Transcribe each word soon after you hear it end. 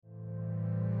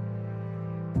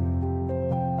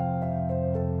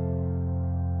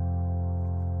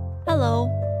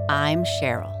I'm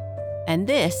Cheryl, and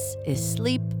this is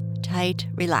Sleep Tight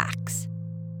Relax,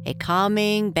 a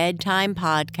calming bedtime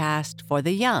podcast for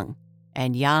the young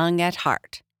and young at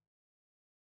heart.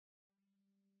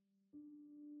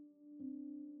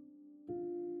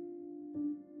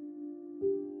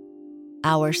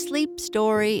 Our sleep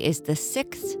story is the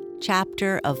 6th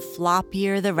chapter of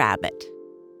Floppier the Rabbit.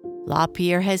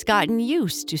 Floppier has gotten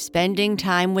used to spending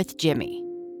time with Jimmy,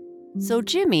 so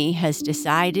Jimmy has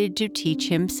decided to teach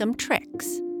him some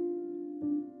tricks.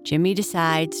 Jimmy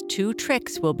decides 2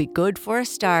 tricks will be good for a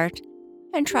start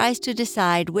and tries to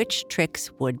decide which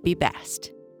tricks would be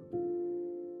best.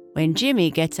 When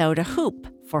Jimmy gets out a hoop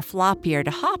for Floppier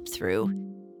to hop through,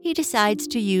 he decides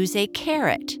to use a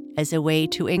carrot as a way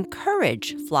to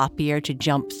encourage Floppier to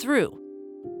jump through.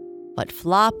 But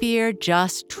Floppier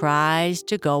just tries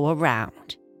to go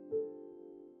around.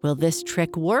 Will this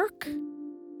trick work?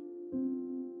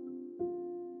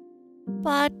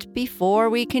 But before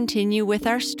we continue with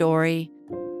our story,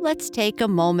 let's take a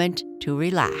moment to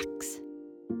relax.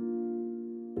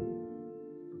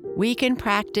 We can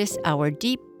practice our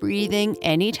deep breathing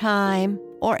anytime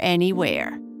or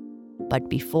anywhere. But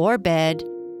before bed,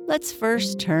 let's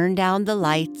first turn down the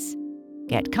lights,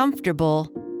 get comfortable,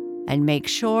 and make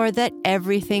sure that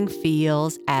everything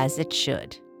feels as it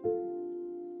should.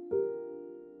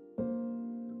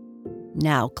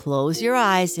 Now close your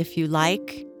eyes if you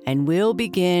like, and we'll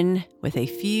begin with a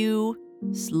few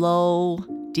slow,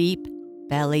 deep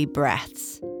belly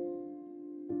breaths.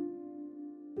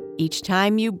 Each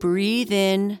time you breathe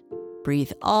in,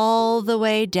 breathe all the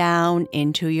way down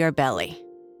into your belly.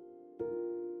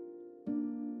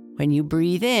 When you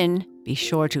breathe in, be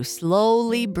sure to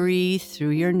slowly breathe through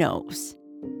your nose.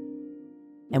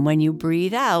 And when you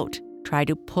breathe out, try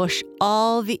to push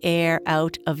all the air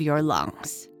out of your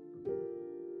lungs.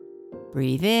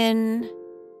 Breathe in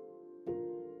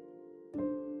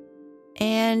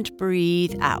and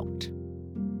breathe out.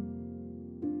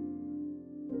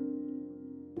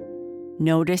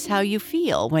 Notice how you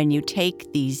feel when you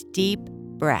take these deep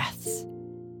breaths,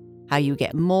 how you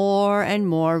get more and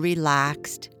more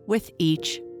relaxed with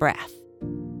each breath,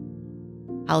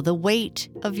 how the weight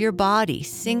of your body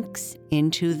sinks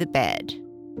into the bed.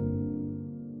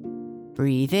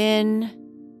 Breathe in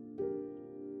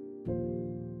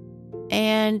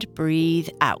and breathe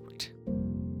out.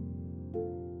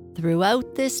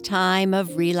 Throughout this time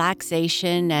of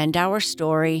relaxation and our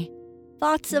story,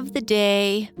 thoughts of the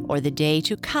day or the day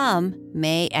to come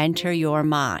may enter your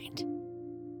mind.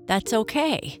 That's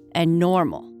okay and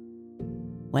normal.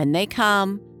 When they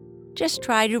come, just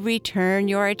try to return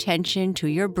your attention to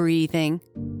your breathing,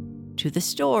 to the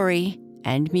story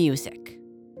and music.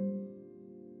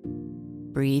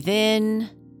 Breathe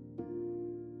in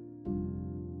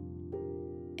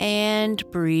and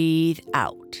breathe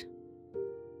out.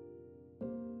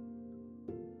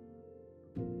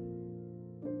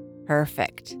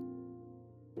 Perfect.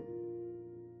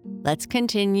 Let's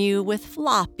continue with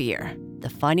Floppier, the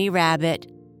Funny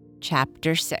Rabbit,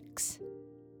 Chapter 6.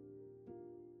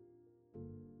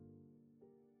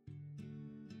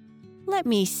 Let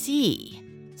me see.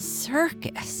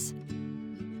 Circus.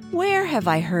 Where have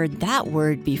I heard that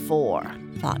word before?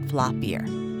 Thought Floppier.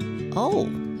 Oh,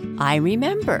 I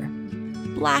remember.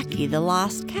 Blackie the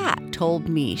lost cat told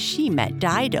me she met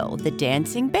Dido, the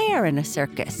dancing bear, in a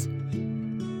circus.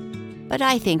 But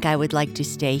I think I would like to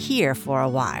stay here for a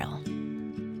while.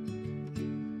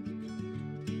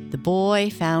 The boy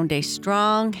found a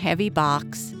strong, heavy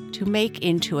box to make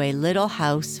into a little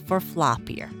house for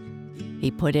Floppier. He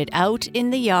put it out in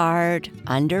the yard,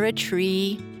 under a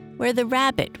tree, where the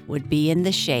rabbit would be in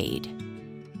the shade.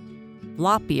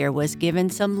 Floppier was given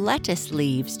some lettuce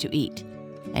leaves to eat,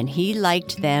 and he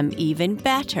liked them even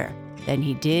better than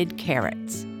he did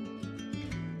carrots.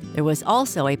 There was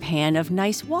also a pan of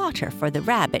nice water for the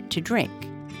rabbit to drink.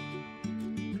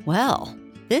 Well,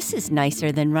 this is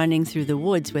nicer than running through the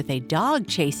woods with a dog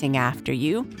chasing after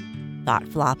you, thought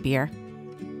Floppier.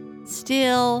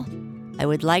 Still, I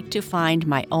would like to find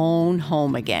my own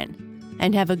home again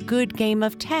and have a good game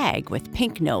of tag with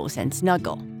Pink Nose and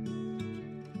Snuggle.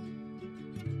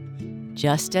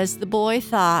 Just as the boy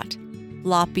thought,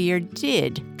 Floppier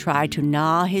did try to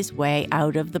gnaw his way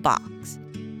out of the box.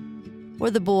 For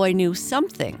the boy knew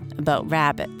something about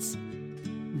rabbits.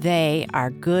 They are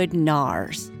good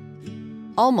gnawers,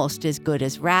 almost as good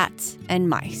as rats and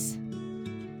mice.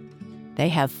 They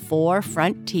have 4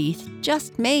 front teeth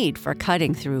just made for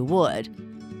cutting through wood,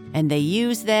 and they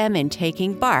use them in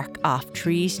taking bark off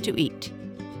trees to eat.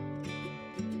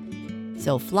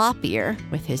 So Floppier,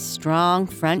 with his strong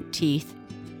front teeth,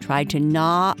 tried to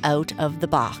gnaw out of the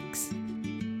box.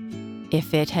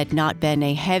 If it had not been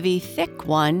a heavy, thick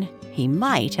one, he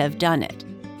might have done it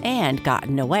and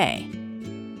gotten away.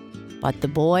 But the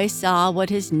boy saw what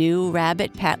his new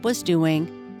rabbit pet was doing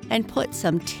and put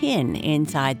some tin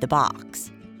inside the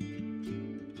box.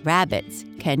 Rabbits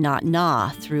cannot gnaw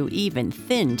through even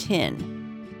thin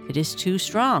tin. It is too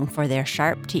strong for their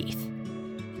sharp teeth.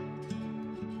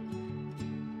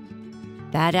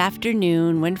 That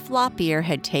afternoon, when Floppier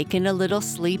had taken a little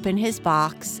sleep in his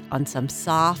box on some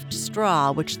soft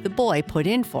straw which the boy put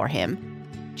in for him,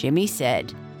 Jimmy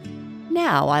said,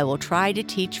 "Now I will try to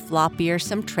teach Floppier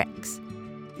some tricks.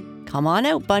 Come on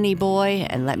out, bunny boy,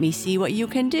 and let me see what you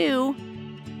can do."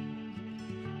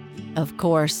 Of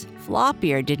course,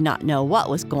 Floppier did not know what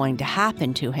was going to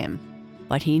happen to him,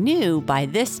 but he knew by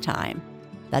this time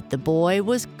that the boy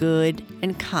was good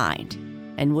and kind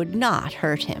and would not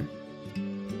hurt him.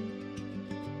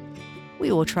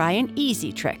 "We will try an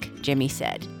easy trick," Jimmy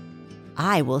said.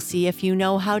 "I will see if you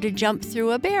know how to jump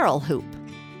through a barrel hoop."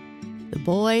 The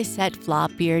boy set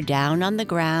Floppier down on the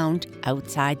ground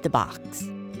outside the box.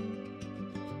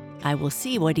 "I will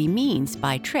see what he means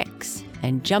by tricks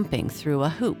and jumping through a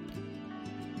hoop."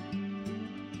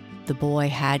 The boy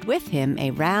had with him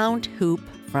a round hoop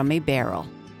from a barrel.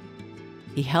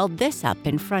 He held this up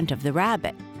in front of the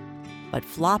rabbit, but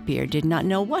Floppier did not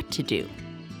know what to do.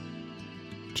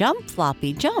 "Jump,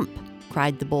 Floppy, jump!"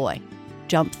 cried the boy.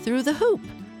 "Jump through the hoop!"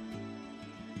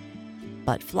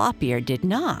 But Floppier did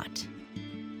not.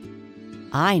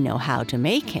 "I know how to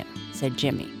make him," said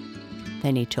Jimmy.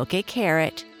 Then he took a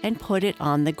carrot and put it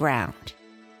on the ground.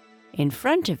 In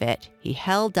front of it, he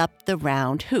held up the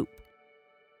round hoop.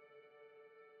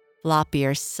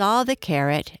 Floppier saw the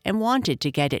carrot and wanted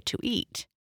to get it to eat.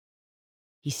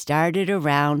 He started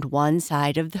around one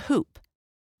side of the hoop,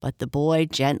 but the boy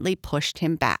gently pushed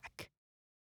him back.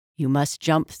 "You must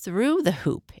jump through the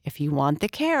hoop if you want the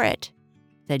carrot,"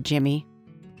 said Jimmy.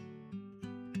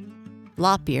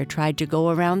 Floppier tried to go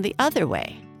around the other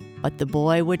way, but the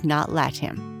boy would not let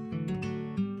him.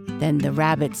 Then the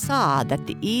rabbit saw that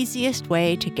the easiest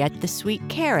way to get the sweet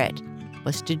carrot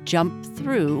was to jump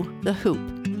through the hoop,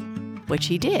 which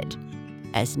he did,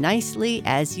 as nicely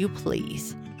as you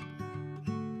please.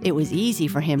 It was easy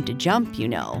for him to jump, you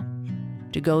know.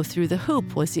 To go through the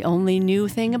hoop was the only new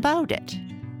thing about it.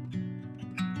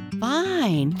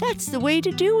 "Fine, that's the way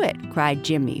to do it," cried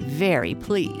Jimmy, very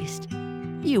pleased.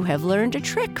 "You have learned a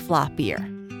trick, Floppier."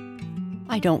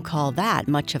 "I don't call that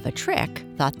much of a trick,"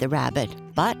 thought the rabbit,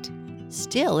 "but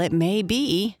still it may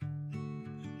be."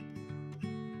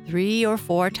 3 or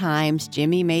 4 times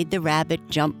Jimmy made the rabbit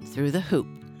jump through the hoop,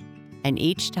 and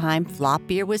each time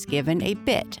Floppier was given a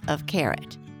bit of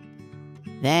carrot.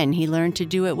 Then he learned to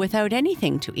do it without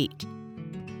anything to eat.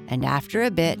 And after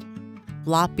a bit,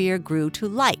 Floppier grew to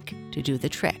like to do the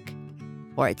trick,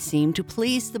 for it seemed to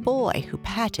please the boy who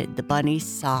patted the bunny's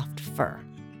soft fur.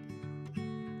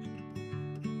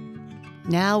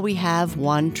 "Now we have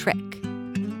one trick.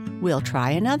 We'll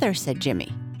try another," said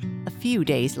Jimmy, a few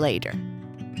days later.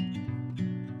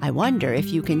 "I wonder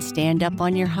if you can stand up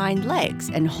on your hind legs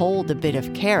and hold a bit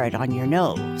of carrot on your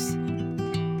nose."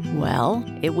 Well,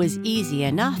 it was easy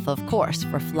enough, of course,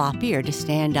 for Floppier to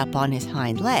stand up on his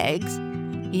hind legs.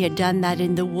 He had done that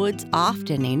in the woods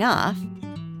often enough,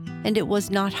 and it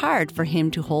was not hard for him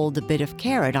to hold a bit of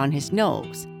carrot on his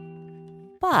nose.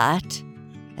 But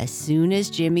as soon as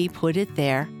Jimmy put it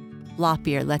there,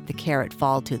 Floppier let the carrot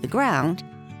fall to the ground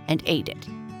and ate it.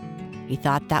 He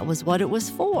thought that was what it was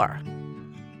for.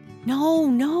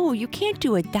 No, you can't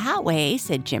do it that way,"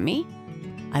 said Jimmy.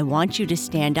 "I want you to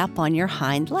stand up on your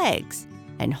hind legs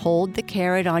and hold the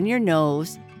carrot on your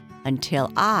nose until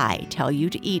I tell you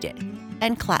to eat it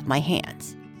and clap my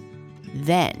hands.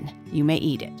 Then you may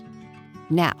eat it.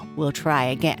 Now we'll try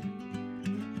again."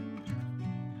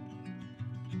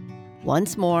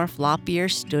 Once more, Floppier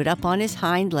stood up on his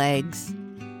hind legs.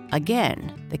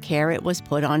 Again, the carrot was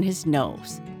put on his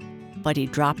nose, but he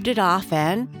dropped it off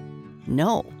and,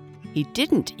 no, he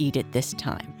didn't eat it this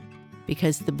time,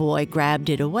 because the boy grabbed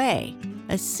it away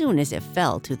as soon as it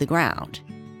fell to the ground.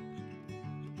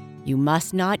 "You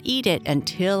must not eat it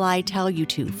until I tell you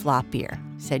to, Floppier,"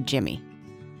 said Jimmy.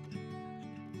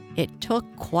 It took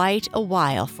quite a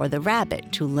while for the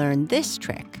rabbit to learn this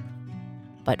trick,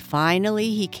 but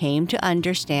finally he came to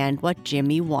understand what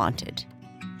Jimmy wanted.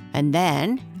 And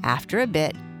then, after a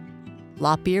bit,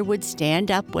 Floppier would stand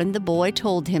up when the boy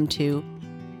told him to,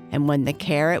 and when the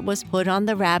carrot was put on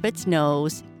the rabbit's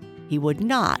nose, he would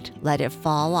not let it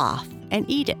fall off and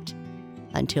eat it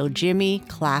until Jimmy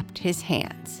clapped his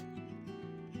hands.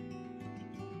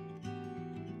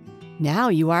 "Now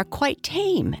you are quite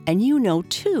tame, and you know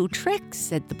 2 tricks,"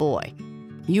 said the boy.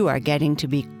 You are getting to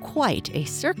be quite a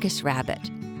circus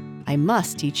rabbit. I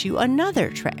must teach you another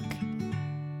trick."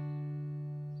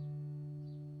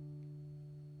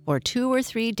 For 2 or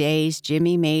 3 days,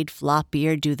 Jimmy made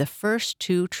Floppier do the first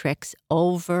 2 tricks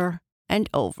over and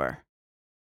over.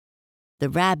 The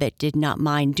rabbit did not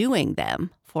mind doing them,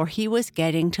 for he was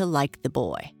getting to like the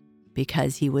boy,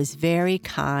 because he was very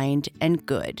kind and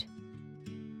good.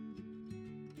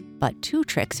 "But 2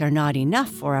 tricks are not enough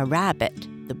for a rabbit,"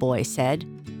 the boy said.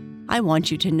 "I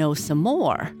want you to know some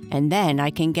more, and then I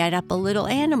can get up a little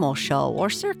animal show or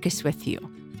circus with you."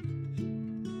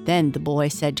 Then the boy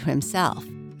said to himself,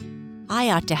 "I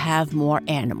ought to have more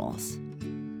animals.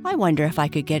 I wonder if I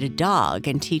could get a dog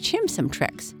and teach him some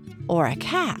tricks, or a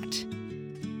cat."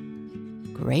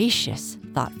 "Gracious,"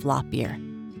 thought Floppier.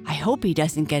 "I hope he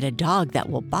doesn't get a dog that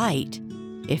will bite.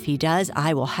 If he does,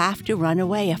 I will have to run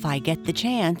away if I get the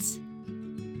chance."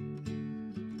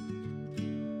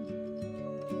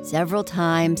 Several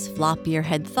times Floppier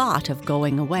had thought of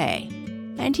going away,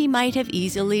 and he might have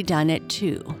easily done it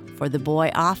too, for the boy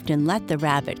often let the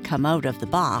rabbit come out of the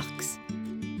box.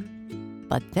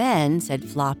 "But then," said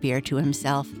Floppier to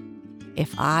himself,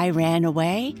 "if I ran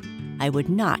away, I would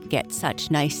not get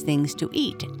such nice things to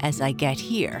eat as I get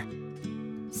here.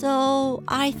 So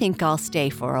I think I'll stay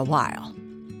for a while.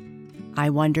 I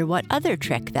wonder what other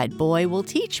trick that boy will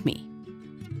teach me."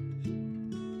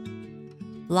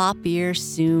 Floppier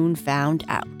soon found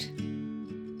out.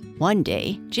 One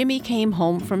day, Jimmy came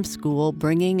home from school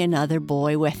bringing another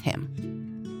boy with him.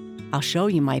 "I'll show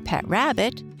you my pet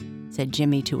rabbit," said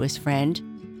Jimmy to his friend.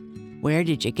 "Where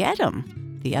did you get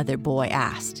him?" the other boy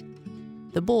asked.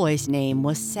 The boy's name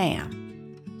was Sam.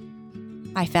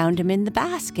 "I found him in the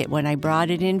basket when I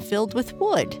brought it in filled with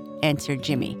wood," answered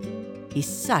Jimmy. "He's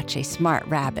such a smart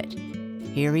rabbit.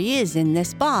 Here he is in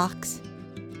this box."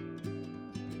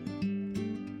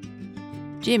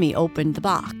 Jimmy opened the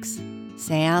box.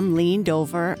 Sam leaned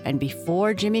over, and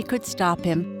before Jimmy could stop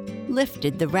him,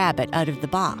 lifted the rabbit out of the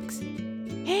box.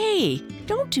 "Hey,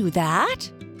 don't do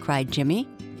that!" cried Jimmy.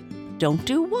 "Don't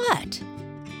do what?"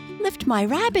 "Lift my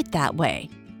rabbit that way.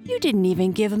 You didn't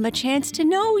even give him a chance to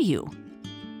know you."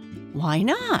 "Why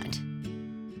not?"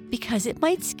 "Because it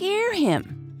might scare him."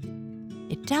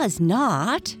 "It does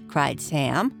not," cried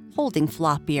Sam, holding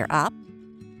Floppier up.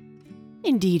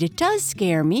 "Indeed, it does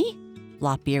scare me,"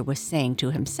 Floppier was saying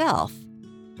to himself.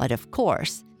 But of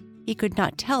course, he could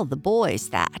not tell the boys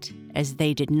that, as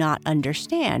they did not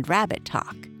understand rabbit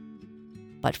talk.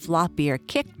 But Floppier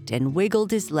kicked and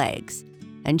wiggled his legs,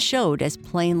 and showed as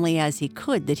plainly as he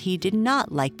could that he did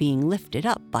not like being lifted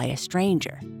up by a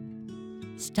stranger.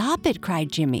 "Stop it,"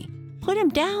 cried Jimmy. "Put him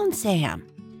down, Sam."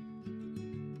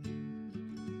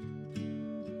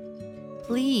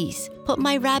 "Please, put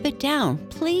my rabbit down,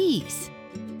 please."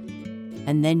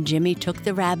 And then Jimmy took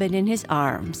the rabbit in his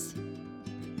arms.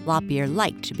 Floppier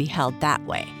liked to be held that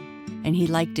way, and he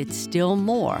liked it still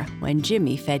more when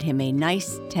Jimmy fed him a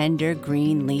nice, tender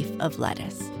green leaf of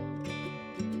lettuce.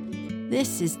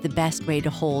 "This is the best way to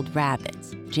hold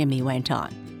rabbits," Jimmy went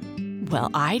on. "Well,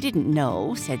 I didn't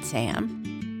know," said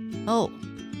Sam. "Oh,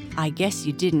 I guess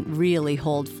you didn't really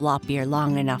hold Floppier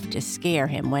long enough to scare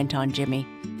him," went on Jimmy.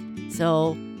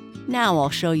 "So now I'll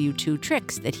show you 2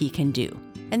 tricks that he can do,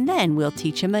 and then we'll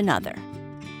teach him another."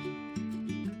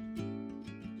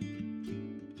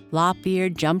 Floppier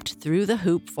jumped through the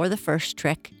hoop for the first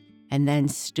trick, and then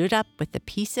stood up with a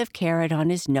piece of carrot on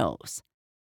his nose,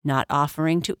 not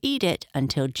offering to eat it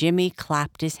until Jimmy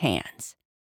clapped his hands.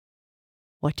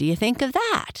 "What do you think of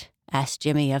that?" asked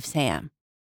Jimmy of Sam.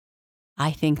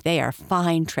 "I think they are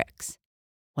fine tricks.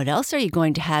 What else are you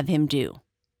going to have him do?"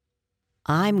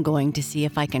 "I'm going to see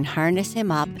if I can harness him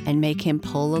up and make him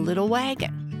pull a little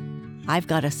wagon. I've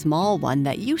got a small one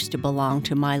that used to belong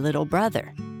to my little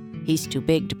brother. He's too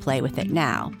big to play with it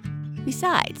now.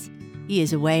 Besides, he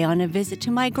is away on a visit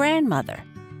to my grandmother,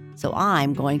 so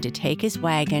I'm going to take his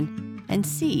wagon and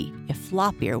see if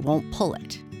Floppier won't pull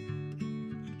it."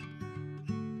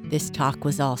 This talk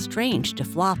was all strange to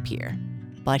Floppier,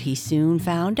 but he soon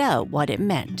found out what it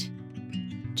meant.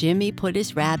 Jimmy put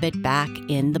his rabbit back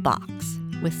in the box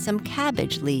with some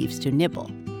cabbage leaves to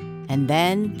nibble, and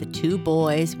then the 2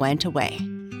 boys went away.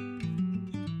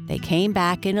 They came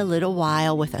back in a little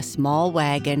while with a small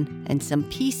wagon and some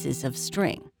pieces of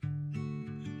string.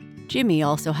 Jimmy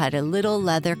also had a little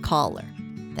leather collar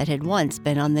that had once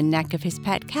been on the neck of his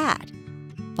pet cat,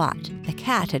 but the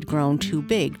cat had grown too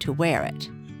big to wear it.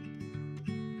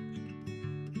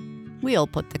 "We'll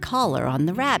put the collar on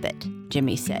the rabbit,"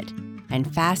 Jimmy said,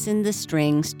 "and fasten the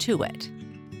strings to it.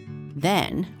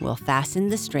 Then we'll fasten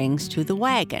the strings to the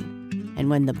wagon, and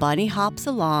when the bunny hops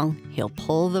along, he'll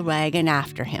pull the wagon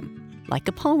after him, like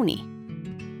a pony.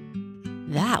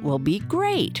 "That will be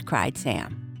great," cried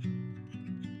Sam.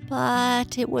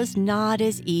 But it was not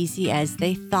as easy as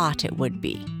they thought it would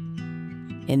be.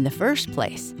 In the first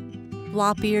place,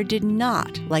 Flop Ear did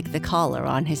not like the collar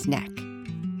on his neck.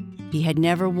 He had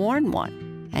never worn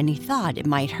one, and he thought it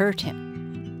might hurt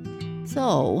him.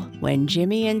 So, when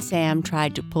Jimmy and Sam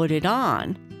tried to put it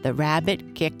on, the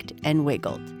rabbit kicked and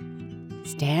wiggled.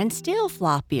 "Stand still,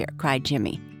 Flop Ear," cried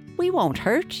Jimmy. "We won't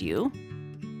hurt you."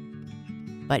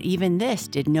 But even this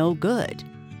did no good.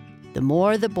 The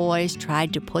more the boys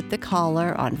tried to put the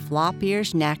collar on Flop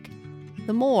Ear's neck,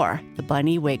 the more the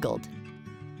bunny wiggled.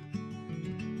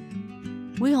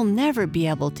 "We'll never be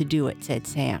able to do it," said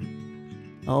Sam.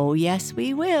 "Oh, yes,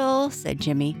 we will," said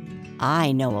Jimmy.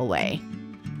 "I know a way.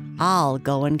 I'll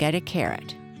go and get a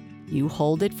carrot. You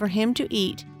hold it for him to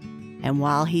eat, and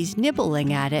while he's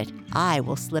nibbling at it, I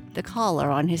will slip the collar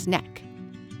on his neck."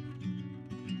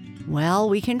 "Well,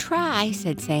 we can try,"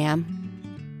 said Sam.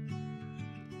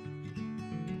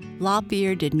 Flop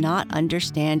Ear did not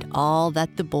understand all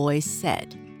that the boys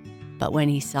said, but when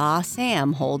he saw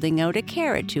Sam holding out a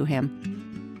carrot to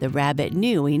him, the rabbit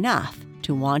knew enough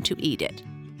to want to eat it.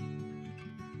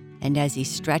 And as he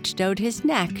stretched out his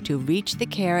neck to reach the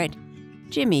carrot,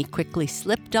 Jimmy quickly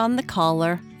slipped on the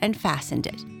collar and fastened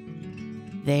it.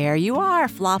 "There you are,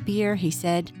 Flop Ear," he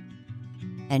said.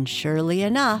 And surely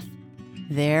enough,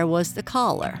 there was the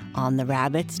collar on the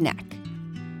rabbit's neck.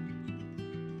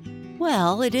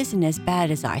 "Well, it isn't as bad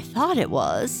as I thought it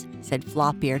was," said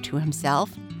Flop Ear to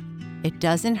himself. "It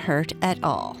doesn't hurt at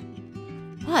all.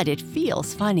 But it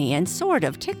feels funny and sort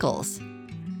of tickles.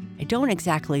 I don't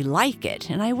exactly like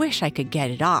it, and I wish I could get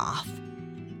it off."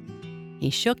 He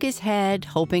shook his head,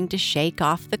 hoping to shake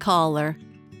off the collar,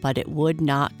 but it would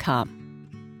not come.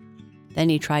 Then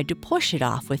he tried to push it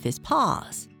off with his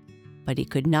paws, but he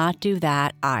could not do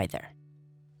that either.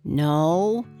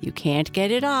 "No, you can't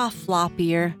get it off, Flop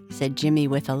Ear," said Jimmy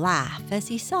with a laugh as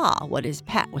he saw what his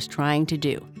pet was trying to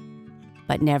do.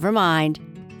 "But never mind,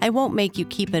 I won't make you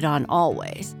keep it on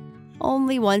always,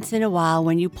 only once in a while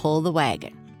when you pull the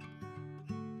wagon."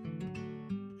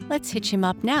 "Let's hitch him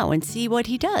up now and see what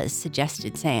he does,"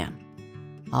 suggested Sam.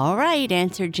 "All right,"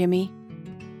 answered Jimmy.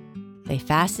 They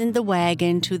fastened the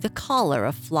wagon to the collar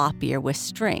of Flop Ear with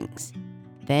strings.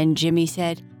 Then Jimmy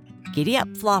said, "Giddy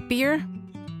up, Flop Ear."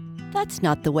 "That's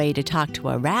not the way to talk to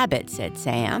a rabbit," said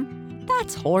Sam.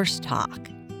 "That's horse talk."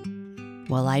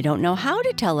 "Well, I don't know how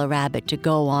to tell a rabbit to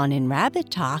go on in rabbit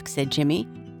talk," said Jimmy.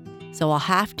 "So I'll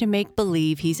have to make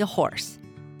believe he's a horse.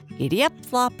 Giddy up,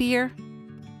 Flop Ear."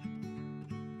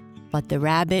 But the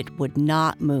rabbit would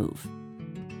not move.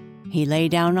 He lay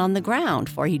down on the ground,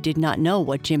 for he did not know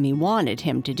what Jimmy wanted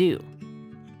him to do.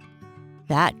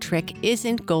 "That trick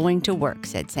isn't going to work,"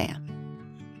 said Sam.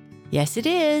 "Yes, it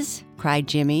is," cried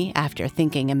Jimmy after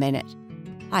thinking a minute.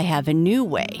 "I have a new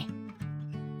way.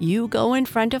 You go in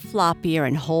front of Flop Ear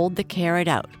and hold the carrot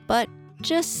out, but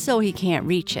just so he can't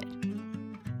reach it."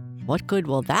 "What good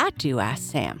will that do?" asked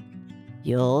Sam.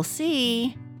 "You'll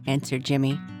see," answered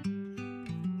Jimmy.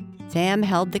 Sam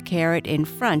held the carrot in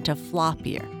front of Flop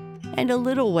Ear and a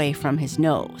little way from his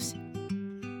nose.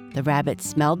 The rabbit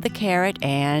smelled the carrot,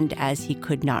 and as he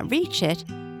could not reach it,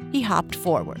 he hopped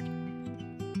forward.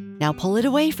 "Now pull it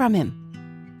away from him,"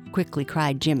 quickly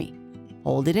cried Jimmy.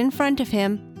 "Hold it in front of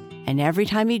him, and every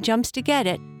time he jumps to get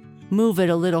it, move it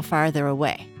a little farther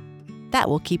away. That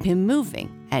will keep him moving,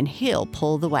 and he'll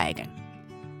pull the wagon."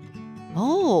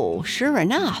 "Oh, sure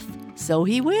enough, so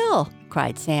he will,"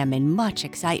 cried Sam in much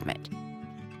excitement.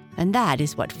 And that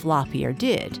is what Flop Ear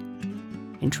did.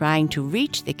 In trying to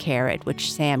reach the carrot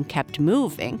which Sam kept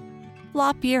moving,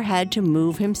 Flop Ear had to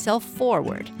move himself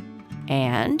forward,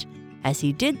 and as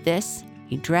he did this,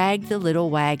 he dragged the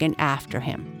little wagon after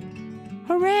him.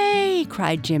 "Hooray!"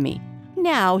 cried Jimmy.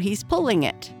 "Now he's pulling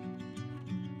it."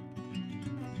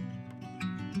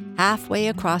 Halfway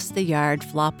across the yard,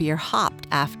 Flop Ear hopped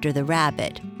after the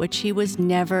rabbit, which he was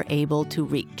never able to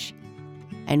reach.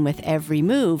 And with every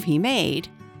move he made,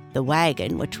 the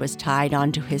wagon, which was tied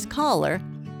onto his collar,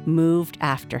 moved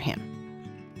after him.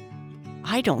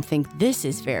 "I don't think this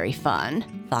is very fun,"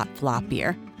 thought Flop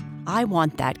Ear. "I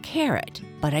want that carrot,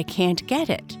 but I can't get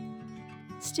it.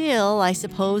 Still, I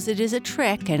suppose it is a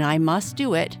trick and I must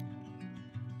do it."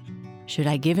 "Should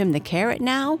I give him the carrot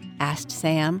now?" asked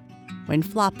Sam, when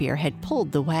Flop Ear had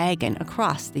pulled the wagon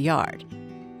across the yard.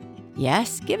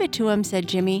 "Yes, give it to him," said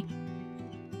Jimmy.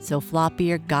 So Flop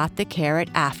Ear got the carrot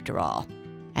after all,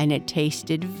 and it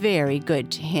tasted very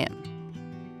good to him.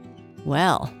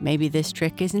 "Well, maybe this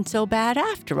trick isn't so bad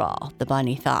after all," the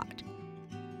bunny thought.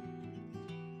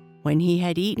 When he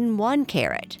had eaten one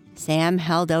carrot, Sam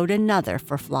held out another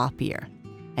for Floppier,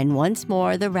 and once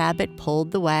more the rabbit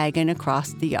pulled the wagon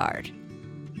across the yard.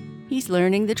 "He's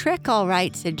learning the trick all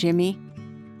right," said Jimmy.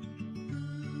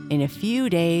 In a few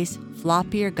days,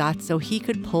 Floppier got so he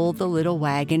could pull the little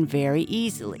wagon very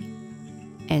easily,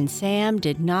 and Sam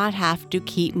did not have to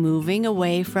keep moving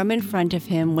away from in front of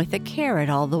him with a carrot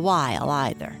all the while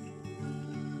either.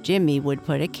 Jimmy would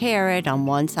put a carrot on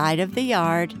one side of the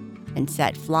yard and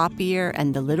set Floppier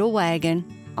and the little wagon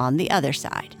on the other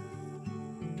side.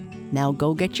 "Now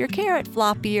go get your carrot,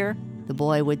 Floppier," the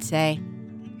boy would say.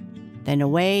 Then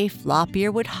away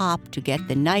Floppier would hop to get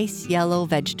the nice yellow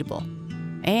vegetable,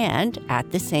 and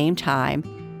at the same time,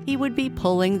 he would be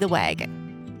pulling the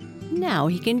wagon. "Now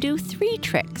he can do 3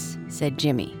 tricks," said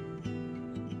Jimmy.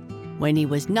 When he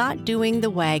was not doing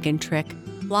the wagon trick,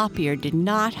 Floppier did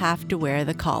not have to wear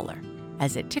the collar,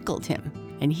 as it tickled him,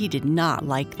 and he did not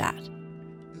like that.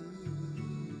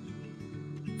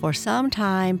 For some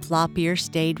time, Floppier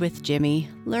stayed with Jimmy,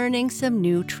 learning some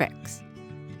new tricks.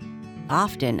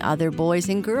 Often, other boys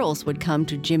and girls would come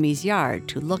to Jimmy's yard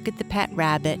to look at the pet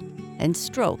rabbit and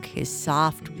stroke his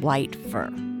soft white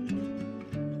fur.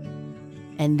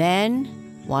 And then,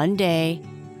 one day,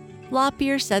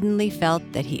 Floppier suddenly felt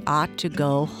that he ought to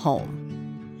go home.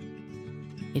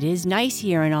 "It is nice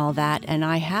here and all that, and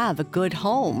I have a good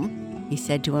home," he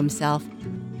said to himself,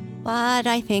 "but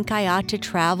I think I ought to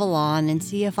travel on and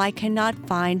see if I cannot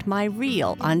find my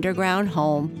real underground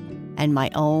home and my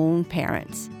own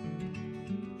parents.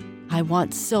 I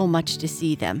want so much to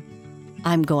see them.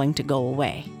 I'm going to go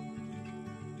away."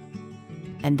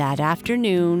 And that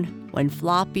afternoon, when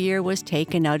Floppier was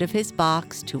taken out of his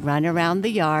box to run around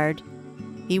the yard,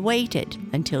 he waited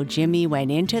until Jimmy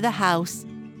went into the house,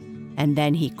 and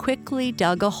then he quickly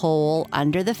dug a hole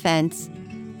under the fence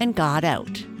and got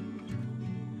out.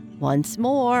 "Once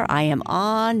more, I am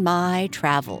on my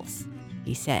travels,"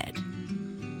 he said.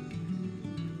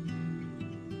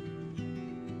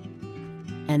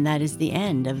 And that is the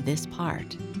end of this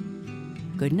part.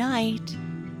 Good night.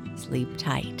 Sleep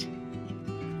tight.